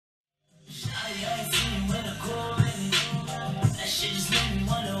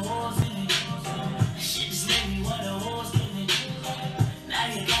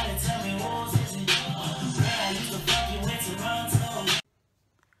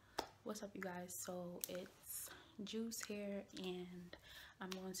What's up, you guys? So it's Juice here, and I'm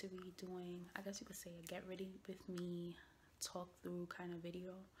going to be doing, I guess you could say, a get ready with me talk through kind of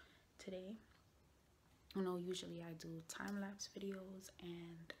video today. You know, usually I do time-lapse videos,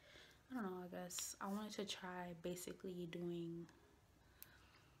 and I don't know, I guess I wanted to try basically doing,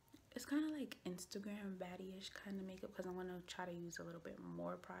 it's kind of like Instagram baddie-ish kind of makeup, because I'm going to try to use a little bit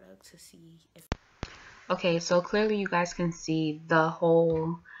more product to see if... Okay, so clearly you guys can see the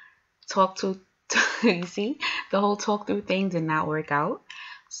whole you see the whole talk through thing did not work out.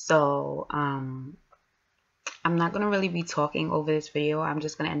 So I'm not gonna really be talking over this video. I'm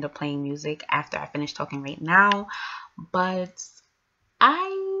just gonna end up playing music after I finish talking right now. But I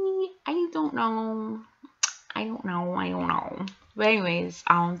don't know. But anyways,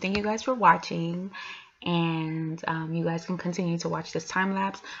 thank you guys for watching, and you guys can continue to watch this time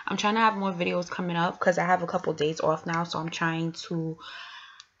lapse. I'm trying to have more videos coming up because I have a couple days off now, so I'm trying to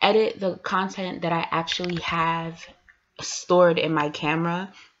edit the content that I actually have stored in my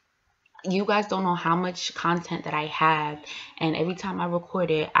camera. You guys don't know how much content that I have, and every time I record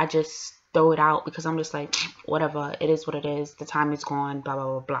it, I just throw it out because I'm just like, whatever, it is what it is, the time is gone, blah blah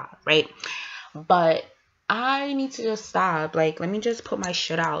blah blah, right? But I need to just stop. Like, let me just put my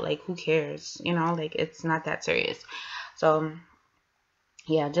shit out. Like, who cares, you know? Like, it's not that serious. So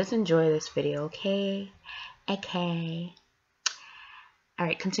yeah, just enjoy this video, okay? All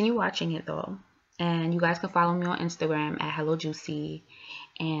right, continue watching it though, and you guys can follow me on Instagram at hellojuicy,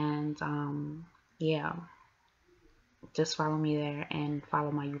 and yeah, just follow me there and follow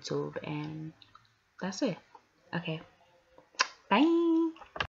my YouTube, and that's it. Okay, bye.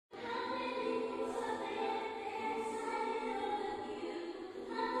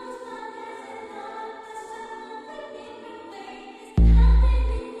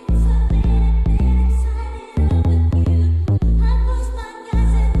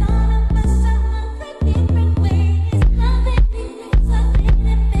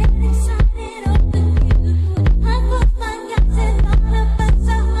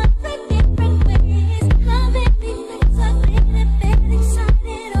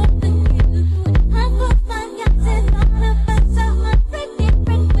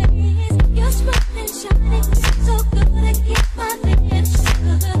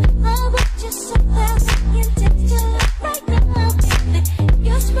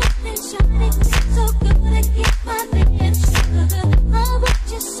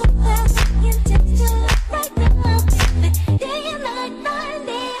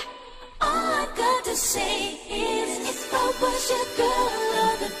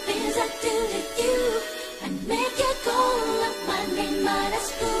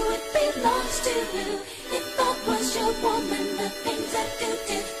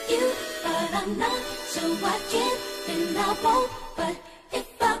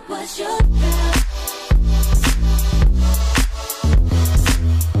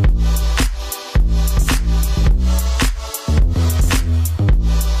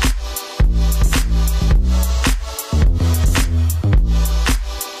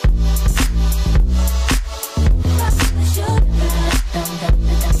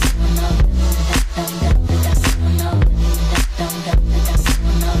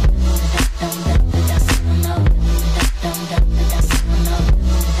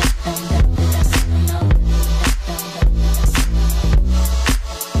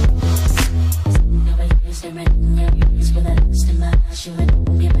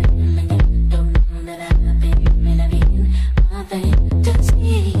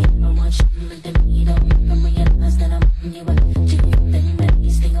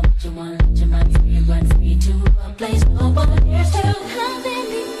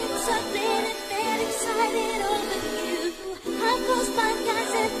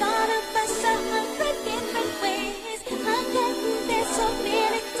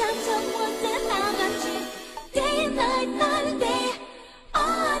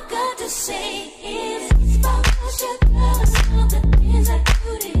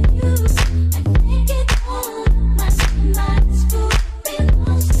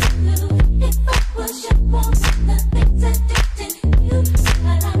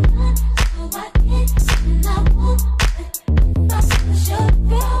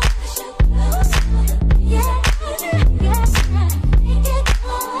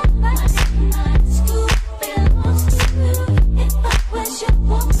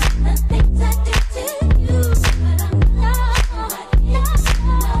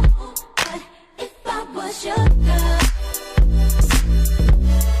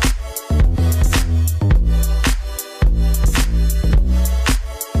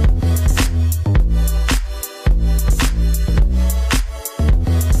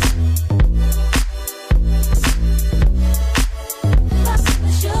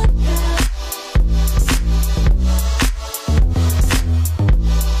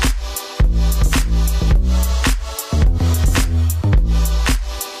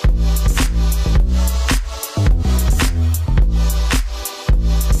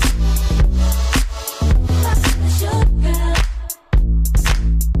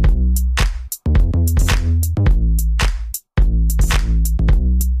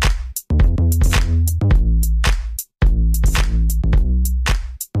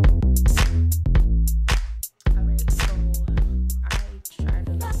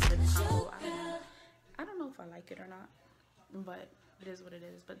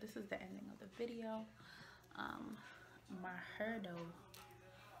 this is the ending of the video. My hair though,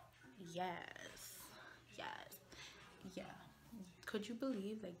 yes, yeah. Could you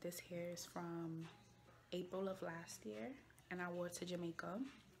believe, like, this hair is from April of last year, and I wore it to Jamaica,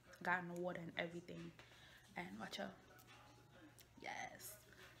 got in the water and everything, and watch out. Yes,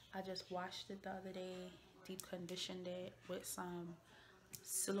 I just washed it the other day, deep conditioned it with some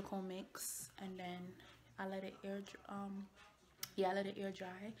silicone mix, and then I let it air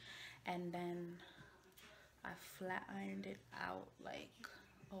dry, and then I flat ironed it out. Like,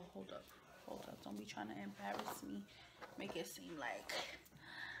 oh, hold up, don't be trying to embarrass me, make it seem like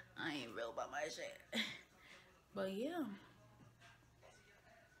I ain't real about my shit. But yeah,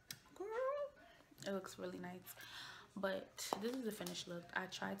 girl, it looks really nice. But this is the finished look. I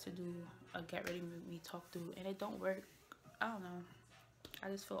tried to do a get ready with me talk through and it don't work. I don't know, I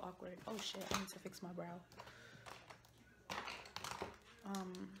just feel awkward. Oh shit, I need to fix my brow.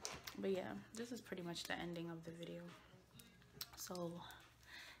 But yeah, this is pretty much the ending of the video. So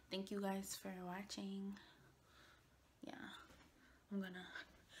thank you guys for watching. Yeah, I'm gonna,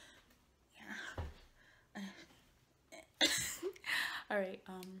 yeah. All right,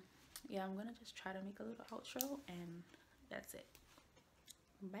 yeah, I'm gonna just try to make a little outro, and that's it.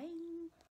 Bye.